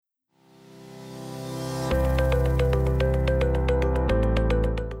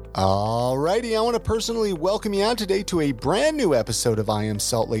Alrighty, I want to personally welcome you out today to a brand new episode of I Am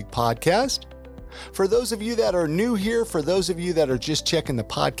Salt Lake Podcast. For those of you that are new here, for those of you that are just checking the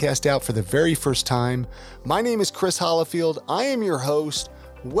podcast out for the very first time, my name is Chris Hollifield. I am your host.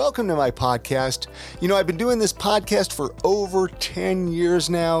 Welcome to my podcast. You know, I've been doing this podcast for over 10 years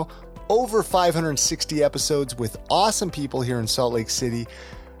now, over 560 episodes with awesome people here in Salt Lake City.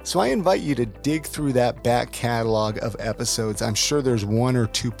 So I invite you to dig through that back catalog of episodes. I'm sure there's one or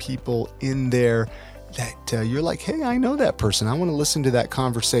two people in there that you're like, hey, I know that person. I want to listen to that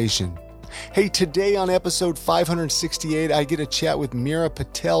conversation. Hey, today on episode 568, I get a chat with Meera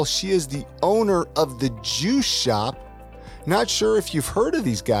Patel. She is the owner of The Juice Shop. Not sure if you've heard of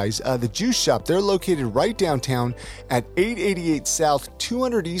these guys. The Juice Shop, they're located right downtown at 888 South,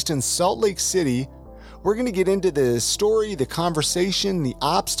 200 East in Salt Lake City. We're going to get into the story, the conversation, the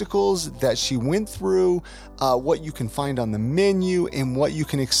obstacles that she went through, what you can find on the menu, and what you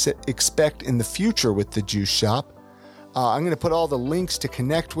can expect in the future with The Juice Shop. I'm going to put all the links to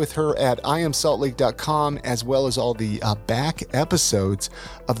connect with her at iamsaltlake.com, as well as all the back episodes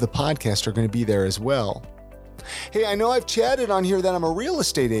of the podcast are going to be there as well. Hey, I know I've chatted on here that I'm a real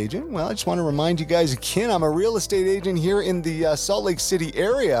estate agent. Well, I just want to remind you guys again, I'm a real estate agent here in the Salt Lake City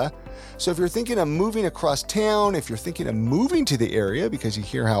area. So if you're thinking of moving across town, if you're thinking of moving to the area because you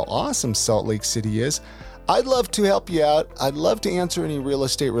hear how awesome Salt Lake City is, I'd love to help you out. I'd love to answer any real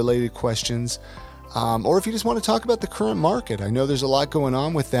estate related questions. Or if you just want to talk about the current market, I know there's a lot going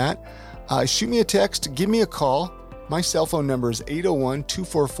on with that. Shoot me a text, give me a call. My cell phone number is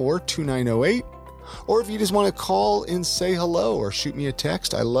 801-244-2908. Or if you just want to call and say hello or shoot me a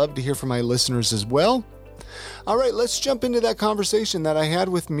text, I love to hear from my listeners as well. All right, let's jump into that conversation that I had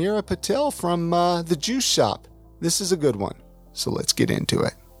with Meera Patel from The Juice Shop. This is a good one, so let's get into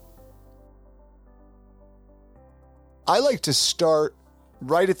it. I like to start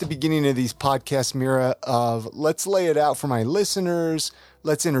right at the beginning of these podcasts, Meera, of let's lay it out for my listeners.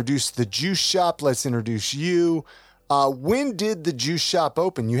 Let's introduce The Juice Shop. Let's introduce you. When did The Juice Shop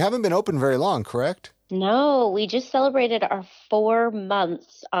open? You haven't been open very long, correct? No, we just celebrated our 4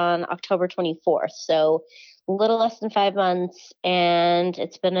 months on October 24th. So a little less than 5 months, and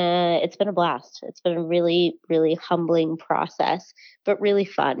it's been a blast. It's been a really, really humbling process, but really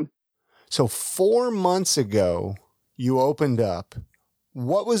fun. So 4 months ago, you opened up.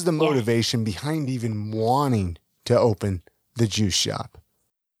 What was the motivation behind even wanting to open The Juice Shop?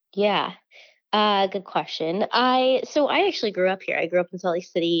 Yeah. Good question. I actually grew up here. I grew up in Salt Lake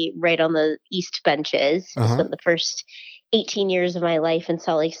City, right on the East Benches. I spent the first 18 years of my life in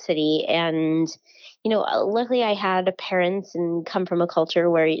Salt Lake City. And, luckily I had parents and come from a culture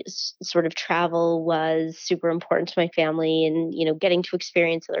where sort of travel was super important to my family and, getting to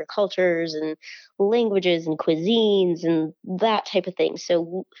experience other cultures and languages and cuisines and that type of thing.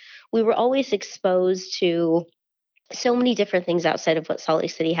 So we were always exposed to so many different things outside of what Salt Lake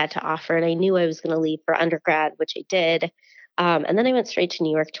City had to offer. And I knew I was going to leave for undergrad, which I did. And then I went straight to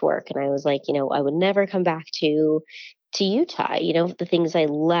New York to work. And I was like, I would never come back to Utah. The things I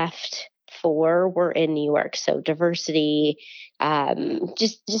left for were in New York. So diversity,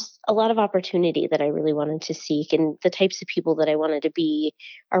 just a lot of opportunity that I really wanted to seek and the types of people that I wanted to be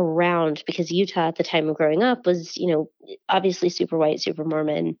around, because Utah at the time of growing up was, obviously super white, super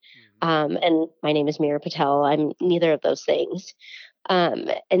Mormon. And my name is Meera Patel. I'm neither of those things.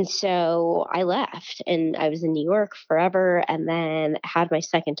 And so I left and I was in New York forever, and then had my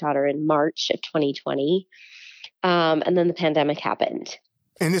second daughter in March of 2020. And then the pandemic happened.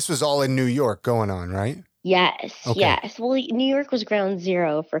 And this was all in New York going on, right? Yes. Okay. Yes. Well, New York was ground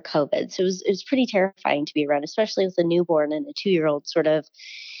zero for COVID. So it was pretty terrifying to be around, especially with a newborn and a 2-year-old sort of,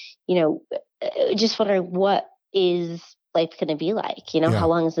 just wondering what is life going to be like, how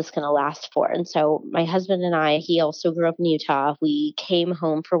long is this going to last for? And so my husband and I, he also grew up in Utah. We came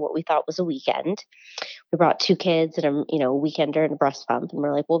home for what we thought was a weekend. We brought 2 kids and a weekender and a breast pump, and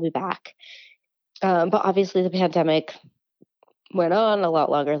we're like, we'll be back. But obviously the pandemic went on a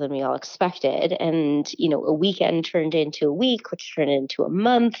lot longer than we all expected. And, a weekend turned into a week, which turned into a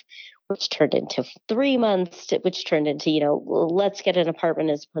month, which turned into 3 months, which turned into, let's get an apartment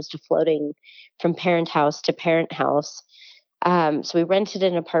as opposed to floating from parent house to parent house. So we rented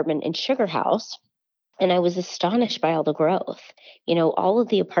an apartment in Sugar House, and I was astonished by all the growth, all of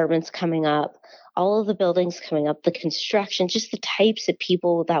the apartments coming up, all of the buildings coming up, the construction, just the types of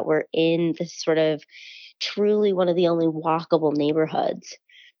people that were in this sort of truly one of the only walkable neighborhoods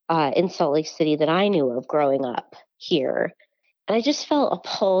in Salt Lake City that I knew of growing up here. And I just felt a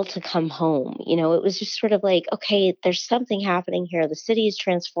pull to come home. It was just sort of like, okay, there's something happening here. The city is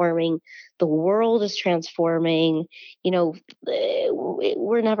transforming. The world is transforming.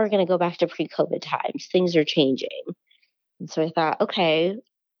 We're never going to go back to pre-COVID times. Things are changing. And so I thought, okay,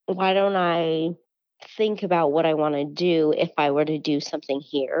 why don't I think about what I want to do if I were to do something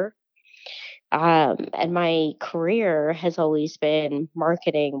here? And my career has always been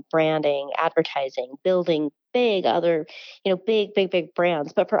marketing, branding, advertising, building big big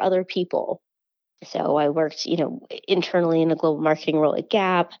brands, but for other people. So I worked, internally in a global marketing role at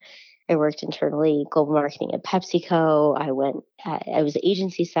Gap. I worked internally global marketing at PepsiCo. I was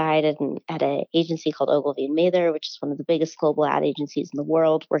agency side at an agency called Ogilvy and Mather, which is one of the biggest global ad agencies in the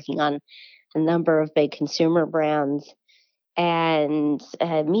world, working on a number of big consumer brands and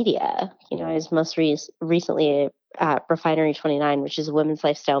media. I was most recently at Refinery 29, which is a women's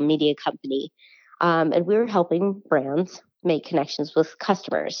lifestyle media company. And we were helping brands make connections with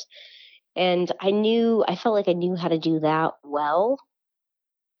customers. And I felt like I knew how to do that well.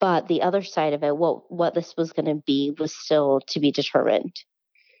 But the other side of it, what this was going to be, was still to be determined.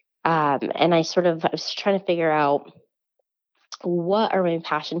 And I was trying to figure out, what are my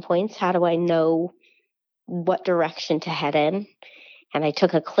passion points? How do I know what direction to head in? And I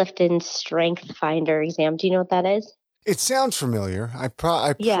took a Clifton Strength Finder exam. Do you know what that is? It sounds familiar. I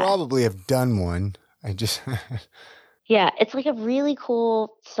probably have done one. I just... Yeah, it's like a really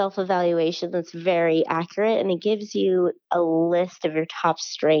cool self-evaluation that's very accurate, and it gives you a list of your top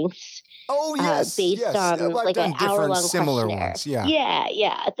strengths. Oh, yes. Based on I've done an hour-long similar questionnaire. ones. Yeah.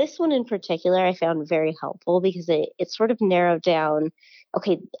 Yeah. This one in particular I found very helpful because it sort of narrowed down,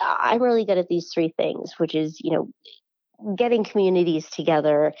 okay, I'm really good at these three things, which is, getting communities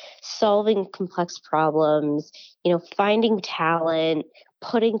together, solving complex problems, finding talent,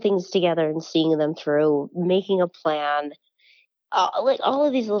 putting things together and seeing them through, making a plan, like all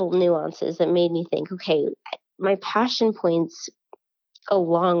of these little nuances that made me think, okay, my passion points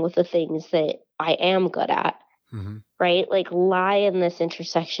along with the things that I am good at, right? Like lie in this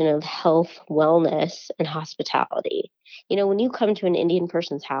intersection of health, wellness, and hospitality. When you come to an Indian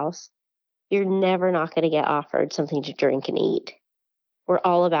person's house, you're never not going to get offered something to drink and eat. We're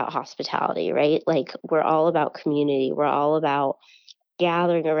all about hospitality, right? Like we're all about community. We're all about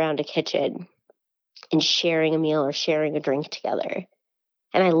gathering around a kitchen and sharing a meal or sharing a drink together.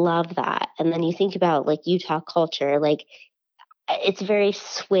 And I love that. And then you think about like Utah culture, like it's very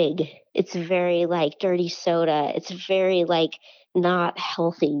swig. It's very like dirty soda. It's very like not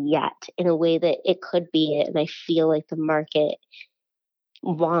healthy yet in a way that it could be. And I feel like the market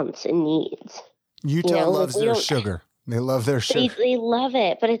wants and needs. Utah loves their sugar. They love their sugar. They love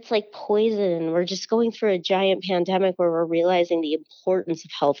it, but it's like poison. We're just going through a giant pandemic where we're realizing the importance of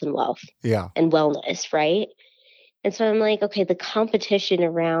health and wealth and wellness, right? And so I'm like, okay, the competition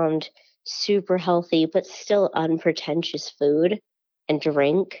around super healthy but still unpretentious food and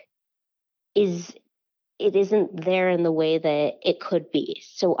drink isn't there in the way that it could be.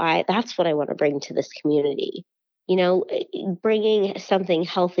 So that's what I want to bring to this community. Bringing something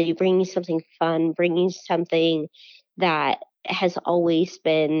healthy, bringing something fun, bringing something that has always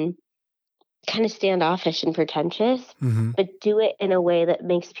been kind of standoffish and pretentious, but do it in a way that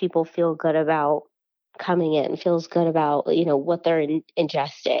makes people feel good about coming in, feels good about, what they're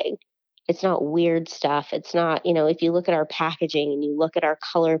ingesting. It's not weird stuff. It's not, if you look at our packaging and you look at our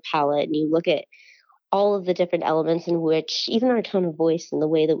color palette and you look at all of the different elements in which, even our tone of voice and the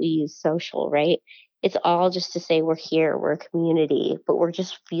way that we use social, right? It's all just to say we're here, we're a community, but we're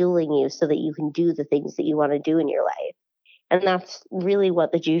just fueling you so that you can do the things that you want to do in your life. And that's really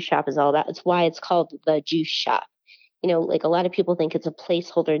what the Juice Shop is all about. It's why it's called the Juice Shop. Like a lot of people think it's a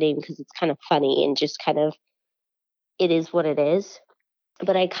placeholder name because it's kind of funny and just kind of, it is what it is.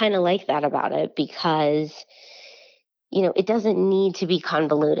 But I kind of like that about it because, it doesn't need to be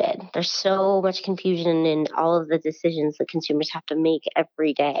convoluted. There's so much confusion in all of the decisions that consumers have to make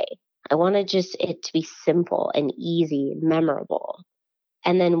every day. I wanted just it to be simple and easy and memorable.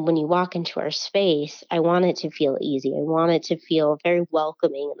 And then when you walk into our space, I want it to feel easy. I want it to feel very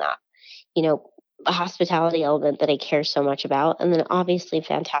welcoming, that, a hospitality element that I care so much about. And then obviously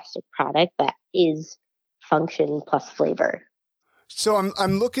fantastic product that is function plus flavor. So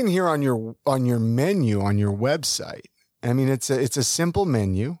I'm looking here on your menu on your website. I mean, it's a simple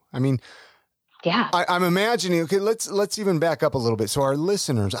menu. I mean, yeah, I'm imagining, okay, let's even back up a little bit. So our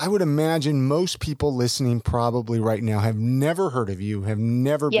listeners, I would imagine most people listening probably right now have never heard of you, have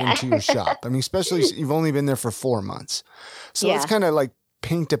never been to your shop. I mean, especially you've only been there for 4 months. So let's kind of like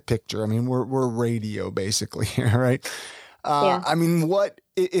paint a picture. I mean, we're radio basically here, right? I mean, what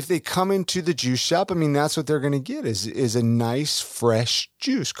if they come into the juice shop? I mean, that's what they're going to get is a nice fresh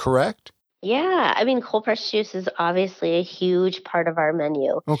juice, correct? Yeah, I mean, cold pressed juice is obviously a huge part of our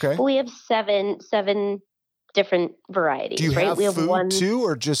menu. Okay. But we have seven different varieties, Do you right? have We have food one too,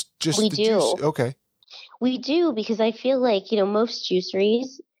 or just we the do. juice? Okay. We do because I feel like, most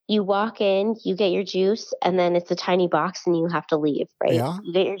juiceries, you walk in, you get your juice, and then it's a tiny box and you have to leave, right? Yeah.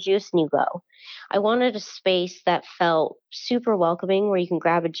 You get your juice and you go. I wanted a space that felt super welcoming where you can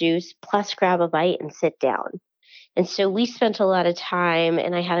grab a juice plus grab a bite and sit down. And so we spent a lot of time,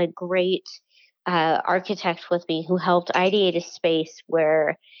 and I had a great architect with me who helped ideate a space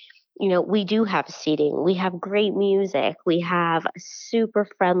where, we do have seating, we have great music, we have a super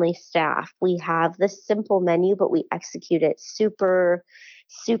friendly staff, we have this simple menu, but we execute it super,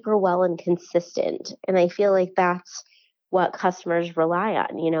 super well and consistent. And I feel like that's what customers rely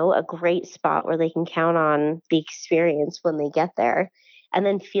on, a great spot where they can count on the experience when they get there and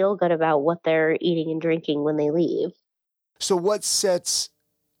then feel good about what they're eating and drinking when they leave. So what sets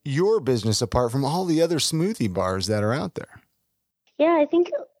your business apart from all the other smoothie bars that are out there? Yeah, I think,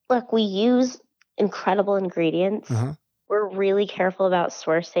 look, we use incredible ingredients. Uh-huh. We're really careful about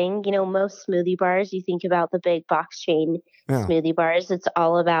sourcing. Most smoothie bars, you think about the big box chain smoothie bars, it's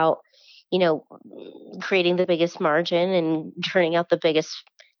all about, creating the biggest margin and turning out the biggest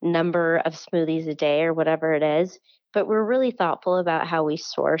number of smoothies a day or whatever it is. But we're really thoughtful about how we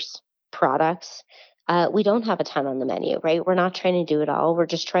source products. We don't have a ton on the menu, right? We're not trying to do it all. We're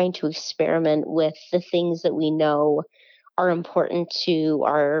just trying to experiment with the things that we know are important to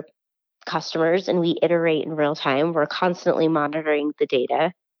our customers, and we iterate in real time. We're constantly monitoring the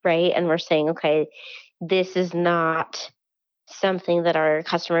data, right? And we're saying, okay, this is not something that our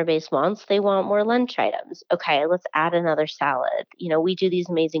customer base wants. They want more lunch items. Okay, let's add another salad. We do these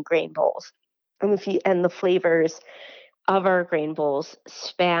amazing grain bowls. And the flavors of our grain bowls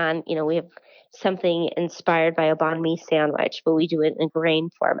span, we have something inspired by a banh mi sandwich, but we do it in a grain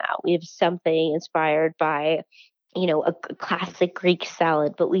format. We have something inspired by, a classic Greek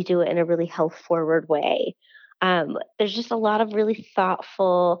salad, but we do it in a really health forward way. There's just a lot of really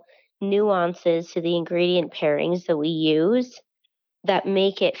thoughtful nuances to the ingredient pairings that we use that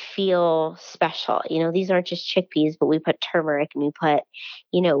make it feel special. These aren't just chickpeas, but we put turmeric and we put,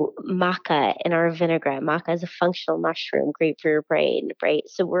 maca in our vinaigrette. Maca is a functional mushroom, great for your brain, right?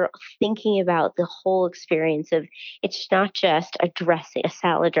 So we're thinking about the whole experience of, it's not just a dressing, a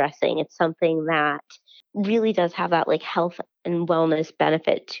salad dressing. It's something that really does have that like health and wellness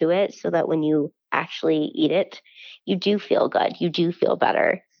benefit to it, so that when you actually eat it, you do feel good. You do feel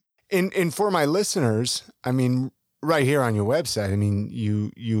better. And for my listeners, I mean, right here on your website, I mean,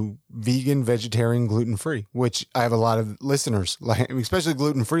 you vegan, vegetarian, gluten-free, which I have a lot of listeners, like especially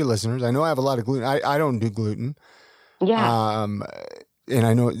gluten-free listeners. I know I have a lot of gluten. I don't do gluten. Yeah. And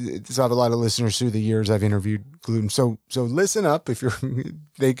I know, so I have a lot of listeners through the years I've interviewed gluten. So listen up if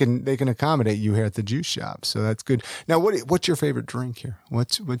they can accommodate you here at the juice shop. So that's good. Now, what's your favorite drink here?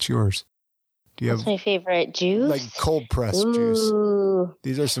 What's yours? Do you What's my favorite juice? Like cold pressed juice.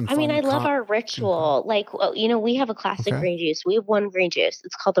 These are some. I mean, I love our Ritual. Like, we have a classic green juice. We have one green juice.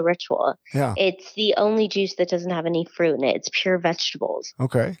 It's called the Ritual. Yeah. It's the only juice that doesn't have any fruit in it. It's pure vegetables.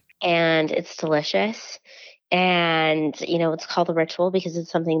 Okay. And it's delicious. And, it's called the Ritual because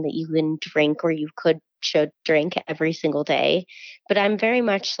it's something that you can drink, or you should drink every single day. But I'm very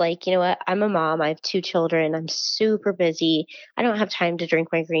much like, I'm a mom. I have 2 children. I'm super busy. I don't have time to drink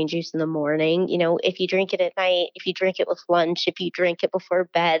my green juice in the morning. If you drink it at night, if you drink it with lunch, if you drink it before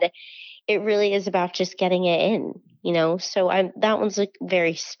bed, it really is about just getting it in, So that one's like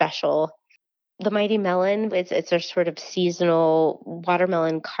very special. The Mighty Melon, it's our sort of seasonal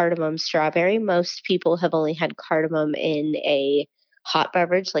watermelon cardamom strawberry. Most people have only had cardamom in a hot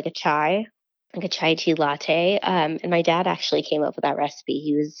beverage, like a chai tea latte. And my dad actually came up with that recipe.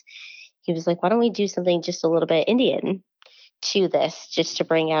 He was like, why don't we do something just a little bit Indian to this, just to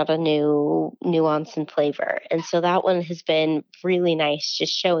bring out a new nuance and flavor. And so that one has been really nice,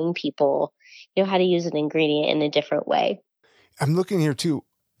 just showing people, how to use an ingredient in a different way. I'm looking here too.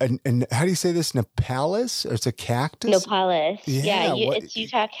 And how do you say this? Nopales? Or it's a cactus? Nopales. Yeah, it's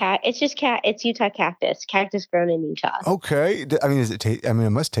Utah it's Utah cactus. Cactus grown in Utah. Okay. I mean, it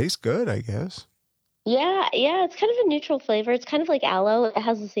must taste good, I guess. Yeah. It's kind of a neutral flavor. It's kind of like aloe. It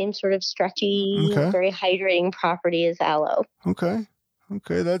has the same sort of stretchy, very hydrating property as aloe. Okay.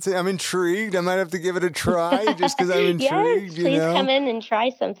 That's it. I'm intrigued. I might have to give it a try just because I'm intrigued. Yes, please come in and try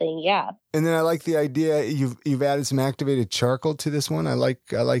something. Yeah. And then I like the idea you've added some activated charcoal to this one. I like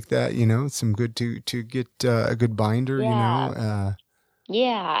that. Some good to get a good binder.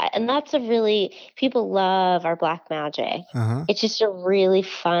 Yeah, and that's people love our Black Magic. Uh-huh. It's just a really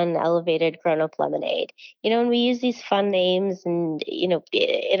fun, elevated grown-up lemonade. And we use these fun names and,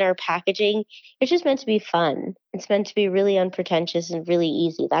 in our packaging, it's just meant to be fun. It's meant to be really unpretentious and really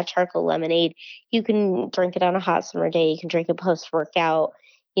easy. That charcoal lemonade, you can drink it on a hot summer day, you can drink it post-workout.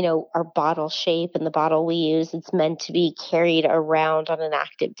 Our bottle shape and the bottle we use, it's meant to be carried around on an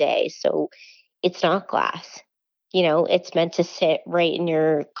active day. So it's not glass. It's meant to sit right in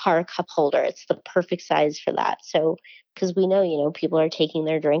your car cup holder. It's the perfect size for that. So, because we know, people are taking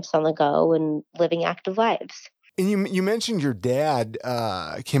their drinks on the go and living active lives. And you mentioned your dad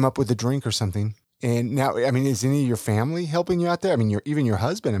came up with a drink or something. And now, I mean, is any of your family helping you out there? I mean, even your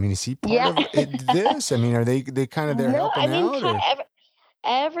husband. I mean, is he part of this? I mean, are they kind of there helping out?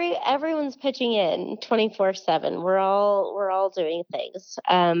 Everyone's pitching in 24/7. We're all doing things.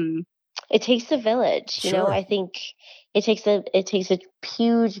 It takes a village, Sure. I think it takes a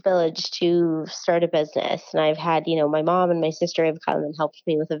huge village to start a business. And I've had, my mom and my sister have come and helped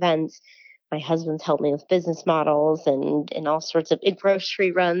me with events. My husband's helped me with business models and all sorts of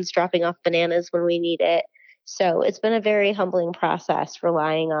grocery runs, dropping off bananas when we need it. So it's been a very humbling process,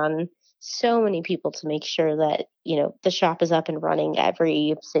 relying on so many people to make sure that, the shop is up and running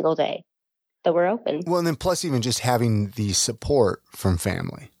every single day that we're open. Well, and then plus even just having the support from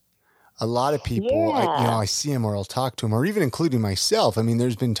family. A lot of people, I see them or I'll talk to them, or even including myself. I mean,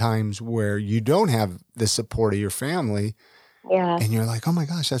 there's been times where you don't have the support of your family. Yeah. And you're like, oh my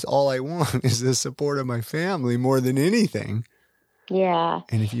gosh, that's all I want is the support of my family more than anything. Yeah.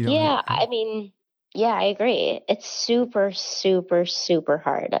 And if you don't I agree. It's super, super, super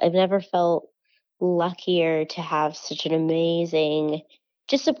hard. I've never felt luckier to have such an amazing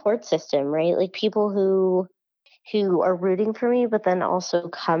just support system, right? Like people who are rooting for me, but then also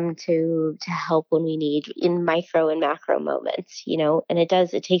come to help when we need in micro and macro moments, and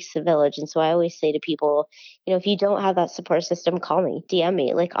it takes the village. And so I always say to people, if you don't have that support system, call me, DM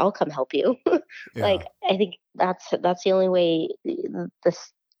me, like I'll come help you. Yeah. Like, I think that's the only way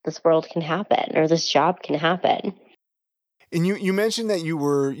this world can happen, or this job can happen. And you mentioned that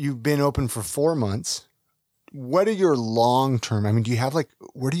you've been open for 4 months. What are your long-term, I mean, do you have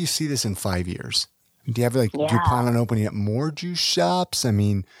where do you see this in 5 years? Do you have do you plan on opening up more juice shops? I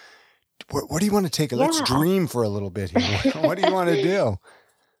mean, where do you want to take it? Yeah. Let's dream for a little bit here. What do you want to do?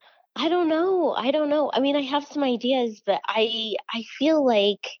 I don't know. I mean, I have some ideas, but I feel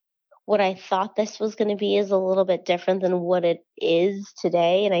like what I thought this was going to be is a little bit different than what it is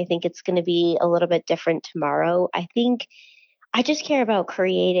today. And I think it's going to be a little bit different tomorrow. I think I just care about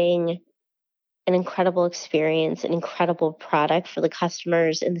creating an incredible experience, an incredible product for the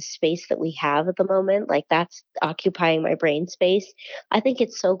customers in the space that we have at the moment. Like that's occupying my brain space. I think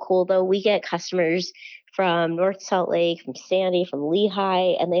it's so cool though. We get customers from North Salt Lake, from Sandy, from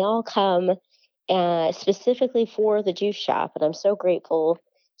Lehigh, and they all come specifically for the juice shop. And I'm so grateful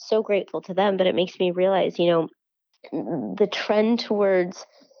to them. But it makes me realize, the trend towards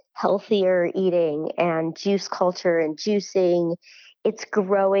healthier eating and juice culture and juicing, it's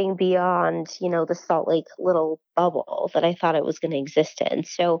growing beyond, the Salt Lake little bubble that I thought it was going to exist in.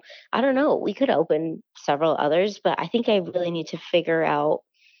 So I don't know, we could open several others, but I think I really need to figure out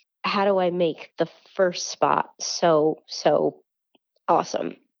how do I make the first spot so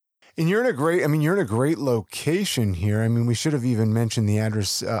awesome. And you're in a great location here. I mean, we should have even mentioned the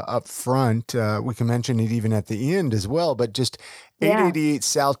address up front. We can mention it even at the end as well, but just 888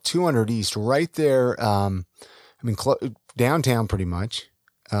 South 200 East, right there. Downtown pretty much.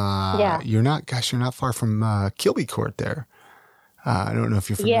 You're not far from Kilby Court there. I don't know if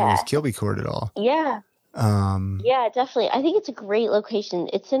you're familiar with Kilby Court at all. Yeah. Yeah, definitely. I think it's a great location.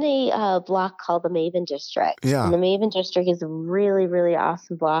 It's in a block called the Maven District. Yeah. And the Maven District is a really, really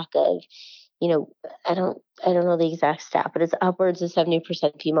awesome block of, I don't know the exact stat, but it's upwards of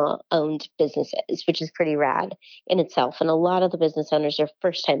 70% female-owned businesses, which is pretty rad in itself. And a lot of the business owners are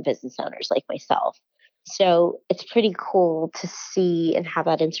first-time business owners like myself. So it's pretty cool to see and have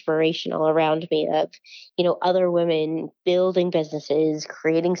that inspiration all around me of, other women building businesses,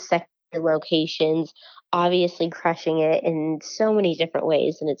 creating secondary locations, obviously crushing it in so many different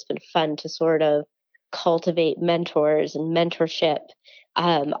ways. And it's been fun to sort of cultivate mentors and mentorship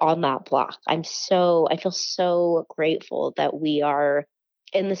on that block. I feel so grateful that we are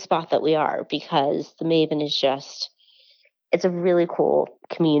in the spot that we are, because the Maven is it's a really cool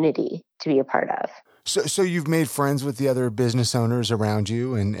community to be a part of. So you've made friends with the other business owners around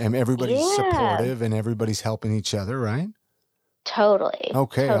you, and everybody's supportive and everybody's helping each other, right? Totally.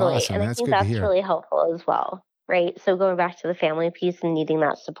 Okay, totally. awesome. And That's I think good to that's hear. really helpful as well, right? So going back to the family piece and needing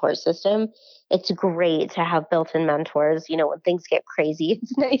that support system, it's great to have built-in mentors. When things get crazy,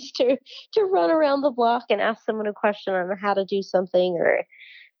 it's nice to run around the block and ask someone a question on how to do something or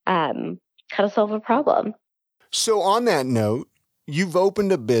how to solve a problem. So on that note, you've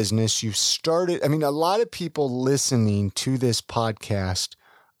opened a business, you've started, a lot of people listening to this podcast,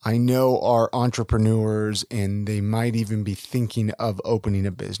 I know, are entrepreneurs and they might even be thinking of opening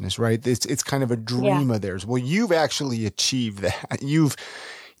a business, right? It's kind of a dream of theirs. Well, you've actually achieved that.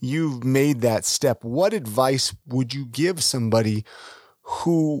 You've made that step. What advice would you give somebody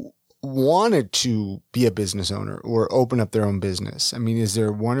who wanted to be a business owner or open up their own business? Is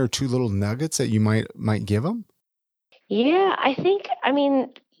there one or two little nuggets that you might give them? Yeah, I think,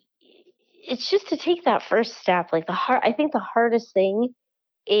 it's just to take that first step. I think the hardest thing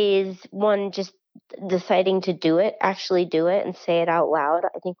is one, just deciding to do it, actually do it and say it out loud.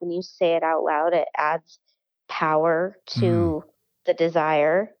 I think when you say it out loud, it adds power to the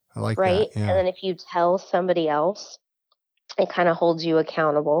desire. I like right? that. Yeah. And then if you tell somebody else, it kind of holds you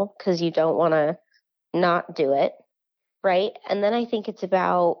accountable because you don't want to not do it. Right. And then I think it's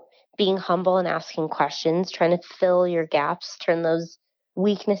about being humble and asking questions, trying to fill your gaps, turn those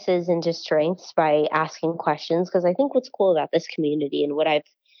weaknesses into strengths by asking questions. Because I think what's cool about this community and what I've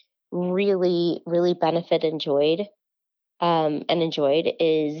really, really enjoyed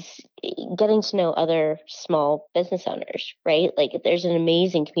is getting to know other small business owners, right? There's an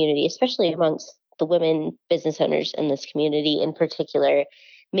amazing community, especially amongst the women business owners in this community in particular,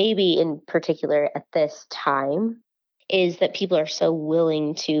 maybe in particular at this time, is that people are so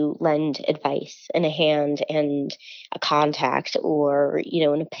willing to lend advice and a hand and a contact or,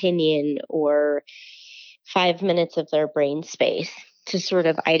 an opinion or 5 minutes of their brain space to sort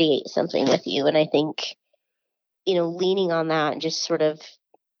of ideate something with you. And I think, leaning on that and just sort of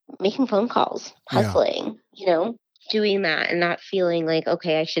making phone calls, hustling, doing that and not feeling like,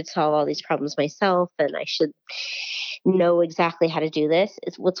 okay, I should solve all these problems myself and I should know exactly how to do this.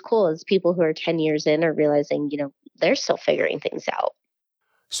 It's what's cool is people who are 10 years in are realizing, they're still figuring things out.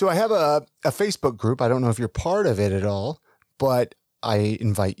 So I have a Facebook group. I don't know if you're part of it at all, but I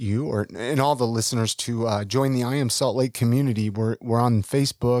invite you and all the listeners to join the I Am Salt Lake community. We're on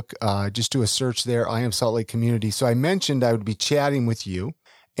Facebook. Just do a search there, I Am Salt Lake community. So I mentioned I would be chatting with you,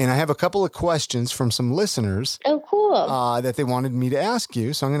 and I have a couple of questions from some listeners. Oh, cool. That they wanted me to ask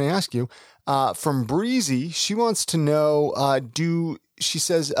you. So I'm going to ask you. From Breezy, she wants to know, do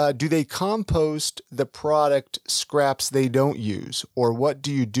they compost the product scraps they don't use? Or what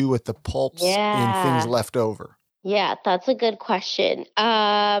do you do with the pulps and things left over? Yeah, that's a good question.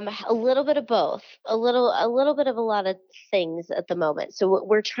 A little bit of both, a little bit of a lot of things at the moment. So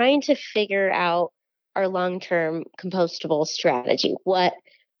we're trying to figure out our long-term compostable strategy. What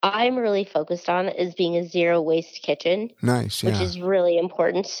I'm really focused on is being a zero waste kitchen. Nice, yeah. Which is really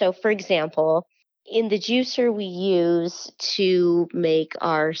important. So for example, in the juicer we use to make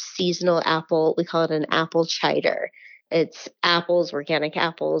our seasonal apple, we call it an apple cider. It's organic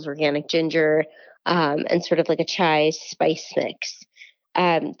ginger, and sort of like a chai spice mix.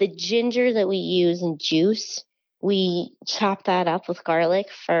 The ginger that we use in juice, we chop that up with garlic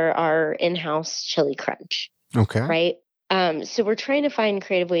for our in-house chili crunch. Okay. Right? So we're trying to find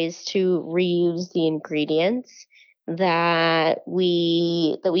creative ways to reuse the ingredients that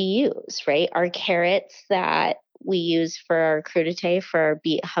we use, right? Our carrots that we use for our crudité, for our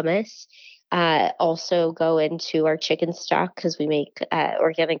beet hummus, also go into our chicken stock because we make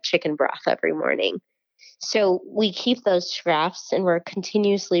organic chicken broth every morning. So we keep those scraps and we're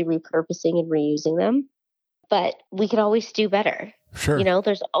continuously repurposing and reusing them. But we could always do better. Sure.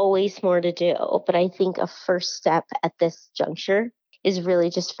 There's always more to do. But I think a first step at this juncture is really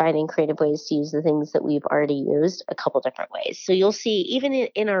just finding creative ways to use the things that we've already used a couple different ways. So you'll see, even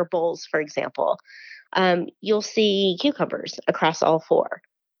in our bowls, for example, you'll see cucumbers across all four.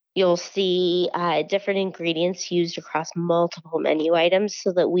 You'll see different ingredients used across multiple menu items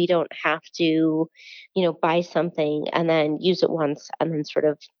so that we don't have to, buy something and then use it once and then sort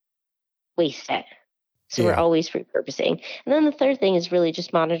of waste it. So we're always repurposing. And then the third thing is really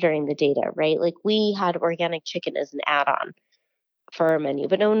just monitoring the data, right? Like we had organic chicken as an add-on for our menu,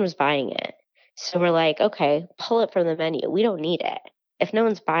 but no one was buying it. So we're like, okay, pull it from the menu. We don't need it. If no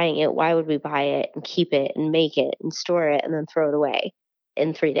one's buying it, why would we buy it and keep it and make it and store it and then throw it away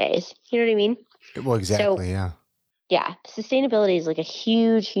in 3 days? You know what I mean? Well, exactly. So, yeah. Sustainability is like a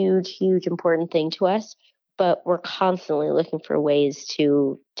huge, huge, huge important thing to us, but we're constantly looking for ways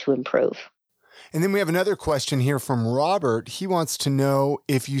to improve. And then we have another question here from Robert. He wants to know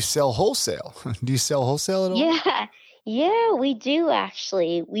if you sell wholesale. Do you sell wholesale at all? Yeah, we do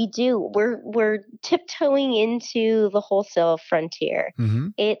actually. We do. We're tiptoeing into the wholesale frontier. Mm-hmm.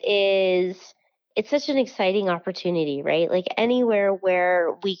 It's such an exciting opportunity, right? Like anywhere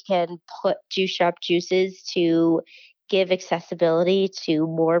where we can put juice shop juices to give accessibility to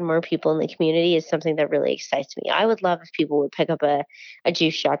more and more people in the community is something that really excites me. I would love if people would pick up a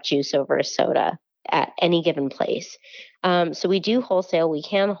juice shop juice over a soda at any given place. So we do wholesale, we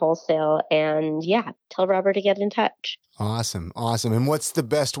can wholesale, and yeah, tell Robert to get in touch. Awesome. Awesome. And what's the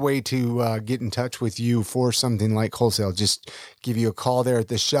best way to get in touch with you for something like wholesale? Just give you a call there at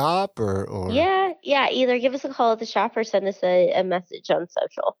the shop or? Yeah. Either give us a call at the shop or send us a message on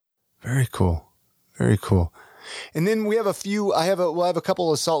social. Very cool. Very cool. And then we have we'll have a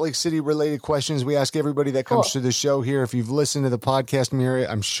couple of Salt Lake City related questions we ask everybody that comes to the show here. If you've listened to the podcast, Mary,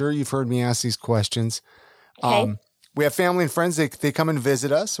 I'm sure you've heard me ask these questions. Okay. We have family and friends, they come and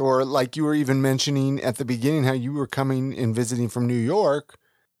visit us, or like you were even mentioning at the beginning, how you were coming and visiting from New York.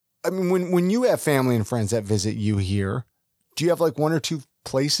 I mean, when you have family and friends that visit you here, do you have like one or two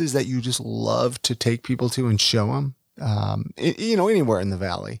places that you just love to take people to and show them? Anywhere in the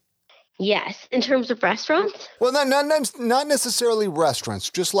Valley. Yes, in terms of restaurants? Well, not necessarily restaurants.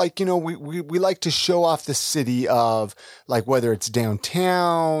 Just like, we like to show off the city of like whether it's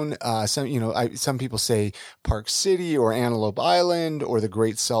downtown. Some people say Park City or Antelope Island or the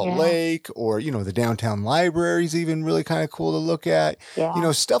Great Salt Lake or the downtown library is even really kind of cool to look at.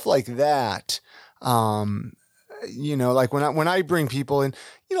 Yeah. Stuff like that. Like when I bring people in,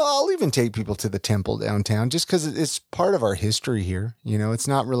 I'll even take people to the temple downtown just because it's part of our history here. It's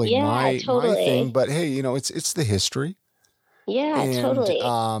not really my thing, but hey, it's the history. Yeah, and, totally.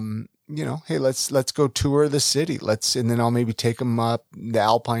 Hey, let's go tour the city. And then I'll maybe take them up the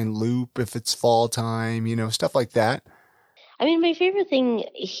Alpine Loop if it's fall time, stuff like that. I mean, my favorite thing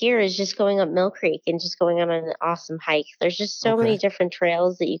here is just going up Mill Creek and just going on an awesome hike. There's just so many different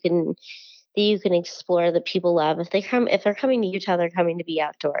trails that you can explore that people love. If they're coming to Utah, they're coming to be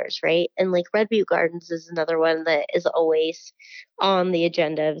outdoors, right? And like Red Butte Gardens is another one that is always on the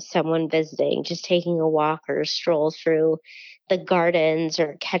agenda of someone visiting, just taking a walk or a stroll through the gardens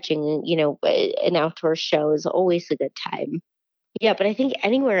or catching, an outdoor show is always a good time. Yeah, but I think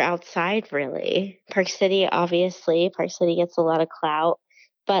anywhere outside, really. Park City, obviously. Park City gets a lot of clout.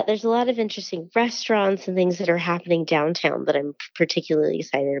 But there's a lot of interesting restaurants and things that are happening downtown that I'm particularly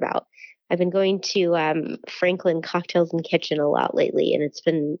excited about. I've been going to Franklin Cocktails and Kitchen a lot lately, and it's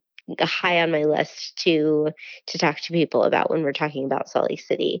been high on my list to talk to people about when we're talking about Salt Lake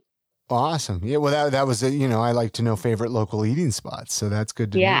City. Awesome. Yeah, well, that was I like to know favorite local eating spots, so that's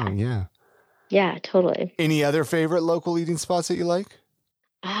good to know. Yeah. Yeah, totally. Any other favorite local eating spots that you like?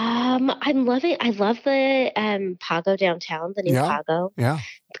 I love the Pago downtown, the new Pago. Yeah.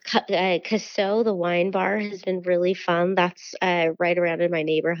 Casso, the wine bar, has been really fun. That's right around in my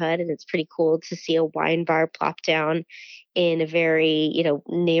neighborhood, and it's pretty cool to see a wine bar plop down in a very,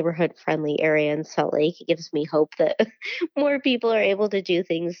 neighborhood friendly area in Salt Lake. It gives me hope that more people are able to do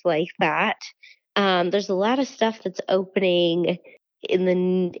things like that. There's a lot of stuff that's opening in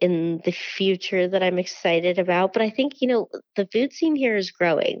the future that I'm excited about. But I think, the food scene here is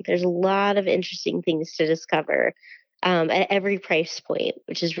growing. There's a lot of interesting things to discover at every price point,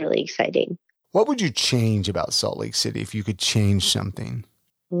 which is really exciting. What would you change about Salt Lake City if you could change something?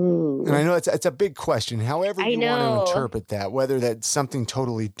 Ooh. And I know it's a big question. However you want to interpret that, whether that's something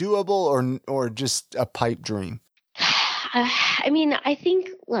totally doable or just a pipe dream. I mean, I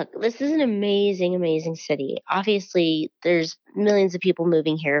think, look, this is an amazing, amazing city. Obviously, there's millions of people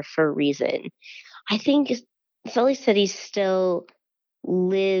moving here for a reason. I think Salt Lake City still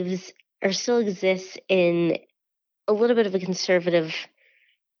exists in a little bit of a conservative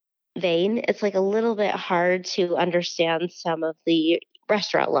vein. It's like a little bit hard to understand some of the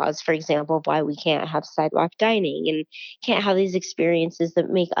restaurant laws, for example, of why we can't have sidewalk dining and can't have these experiences that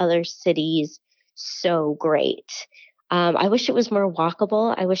make other cities so great. I wish it was more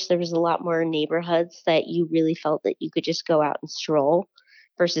walkable. I wish there was a lot more neighborhoods that you really felt that you could just go out and stroll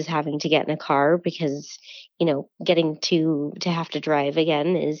versus having to get in a car because, getting to have to drive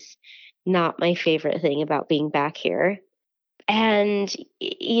again is not my favorite thing about being back here. And,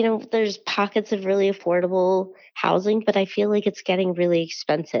 there's pockets of really affordable housing, but I feel like it's getting really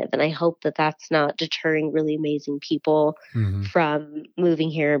expensive. And I hope that that's not deterring really amazing people from moving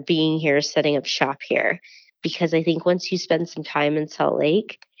here, being here, setting up shop here. Because I think once you spend some time in Salt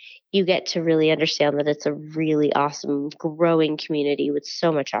Lake, you get to really understand that it's a really awesome, growing community with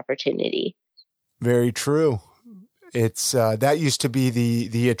so much opportunity. Very true. It's that used to be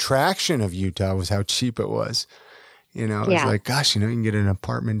the attraction of Utah was how cheap it was. It's like, gosh, you can get an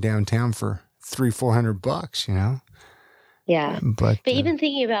apartment downtown for $300-400, Yeah. But even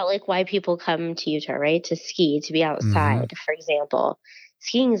thinking about like why people come to Utah, right? To ski, to be outside, for example,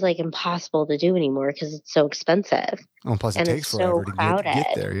 skiing is like impossible to do anymore because it's so expensive. Well, plus it takes forever to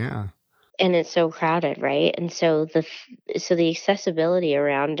get there. Yeah. And it's so crowded, right? And so the accessibility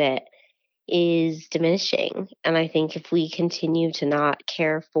around it is diminishing. And I think if we continue to not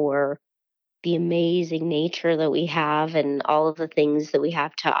care for the amazing nature that we have and all of the things that we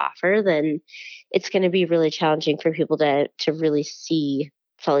have to offer, then it's going to be really challenging for people to really see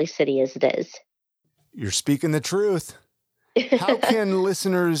Salt Lake City as it is. You're speaking the truth. How can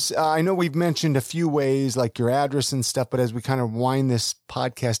listeners, I know we've mentioned a few ways like your address and stuff, but as we kind of wind this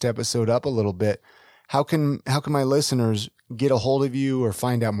podcast episode up a little bit, how can my listeners get a hold of you or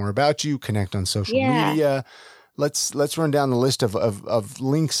find out more about you, connect on social media? Let's run down the list of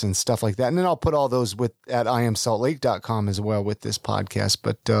links and stuff like that. And then I'll put all those at iamsaltlake.com as well with this podcast.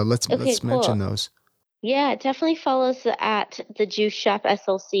 But let's mention those. Yeah, definitely follow us at the Juice Shop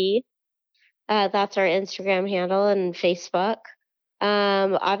SLC. That's our Instagram handle and Facebook.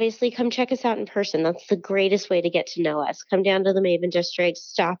 Obviously, come check us out in person. That's the greatest way to get to know us. Come down to the Maven District,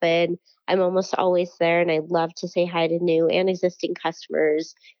 stop in. I'm almost always there, and I love to say hi to new and existing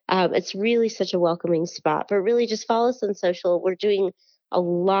customers. It's really such a welcoming spot. But really, just follow us on social. We're doing a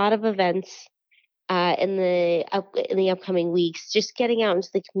lot of events in the upcoming weeks. Just getting out into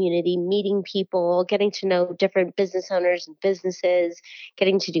the community, meeting people, getting to know different business owners and businesses,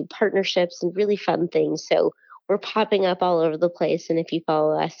 getting to do partnerships and really fun things. So we're popping up all over the place, and if you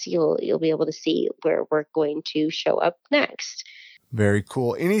follow us, you'll be able to see where we're going to show up next. Very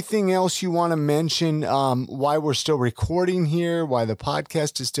cool. Anything else you want to mention? Why we're still recording here? Why the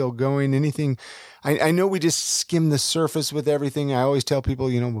podcast is still going? Anything? I know we just skimmed the surface with everything. I always tell people,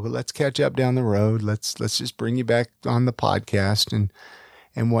 let's catch up down the road. Let's just bring you back on the podcast and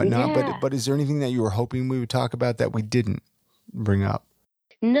whatnot. Yeah. But is there anything that you were hoping we would talk about that we didn't bring up?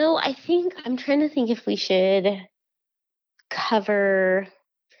 No, I'm trying to think if we should cover,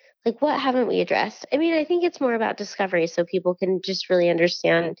 like, what haven't we addressed? I mean, I think it's more about discovery so people can just really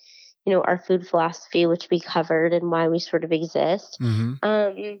understand, our food philosophy, which we covered, and why we sort of exist. Mm-hmm.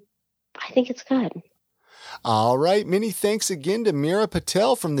 I think it's good. All right. Many thanks again to Meera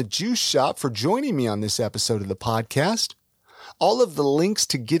Patel from the Juice Shop for joining me on this episode of the podcast. All of the links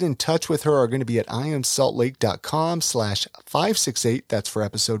to get in touch with her are going to be at iamsaltlake.com/568. That's for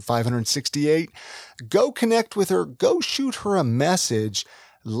episode 568. Go connect with her. Go shoot her a message.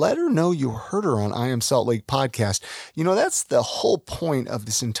 Let her know you heard her on I Am Salt Lake podcast. That's the whole point of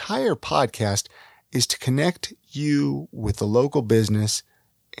this entire podcast, is to connect you with the local business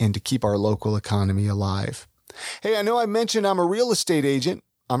and to keep our local economy alive. Hey, I know I mentioned I'm a real estate agent.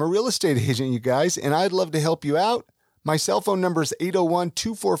 You guys, and I'd love to help you out. My cell phone number is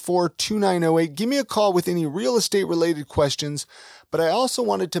 801-244-2908. Give me a call with any real estate related questions. But I also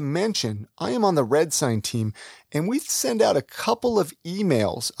wanted to mention I am on the Red Sign team, and we send out a couple of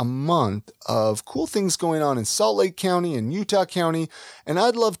emails a month of cool things going on in Salt Lake County and Utah County. And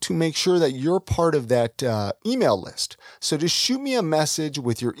I'd love to make sure that you're part of that email list. So just shoot me a message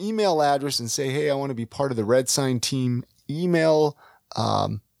with your email address and say, hey, I want to be part of the Red Sign team email.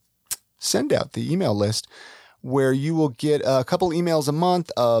 Send out the email list, where you will get a couple emails a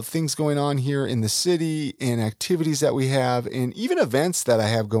month of things going on here in the city and activities that we have, and even events that I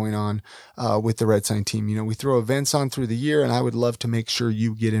have going on with the Red Sign team. We throw events on through the year, and I would love to make sure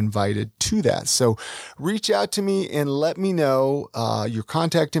you get invited to that. So reach out to me and let me know your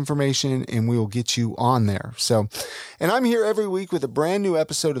contact information, and we will get you on there. So, and I'm here every week with a brand new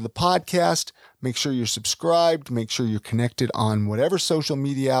episode of the podcast. Make sure you're subscribed. Make sure you're connected on whatever social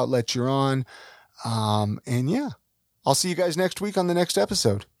media outlet you're on. And yeah, I'll see you guys next week on the next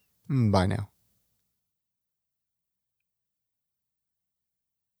episode. Bye now.